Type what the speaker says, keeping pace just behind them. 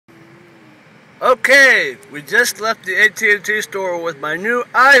Okay, we just left the AT&T store with my new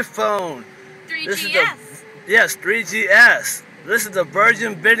iPhone. 3GS. Yes, 3GS. This is a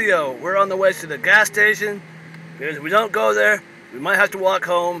Virgin video. We're on the way to the gas station. Because if we don't go there, we might have to walk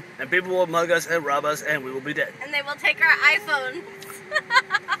home, and people will mug us and rob us, and we will be dead. And they will take our iPhone.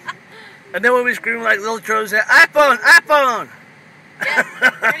 And then we'll be screaming like little children, say, iPhone, iPhone! Yes,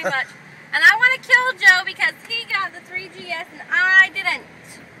 pretty much. And I want to kill Joe because he got the 3GS and I didn't.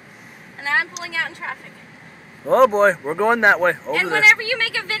 And I'm pulling out in traffic. Oh boy, we're going that way. Over and whenever you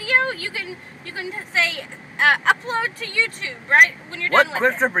make a video, you can say upload to YouTube, right? When you're done with it. What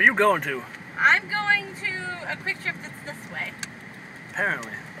quick trip are you going to? I'm going to a quick trip that's this way.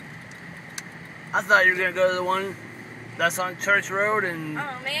 Apparently. I thought you were gonna go to the one that's on Church Road and...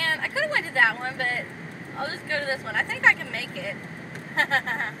 Oh man, I could have went to that one, but I'll just go to this one. I think I can make it.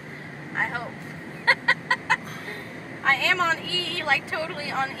 I hope. I am on E, like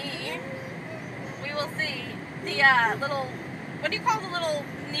totally on E. We will see. The little, what do you call the little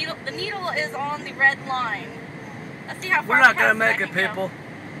needle? The needle is on the red line. Let's see how far. We're not gonna make it, people.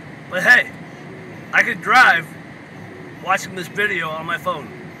 But hey, I could drive watching this video on my phone.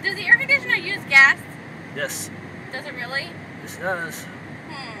 Does the air conditioner use gas? Yes. Does it really? Yes, it does.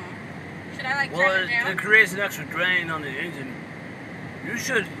 Should I like turn it down? It creates an extra drain on the engine. You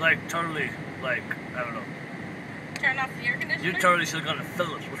should like totally like, I don't know. Turn off the air conditioner? You totally should have gone to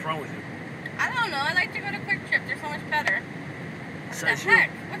Phillips. What's wrong with you? I don't know. I like to go to Quick Trip. They're so much better. What the heck?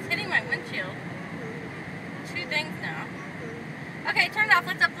 What's hitting my windshield? Two things now. Okay, turn it off.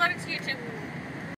 Let's upload it to YouTube.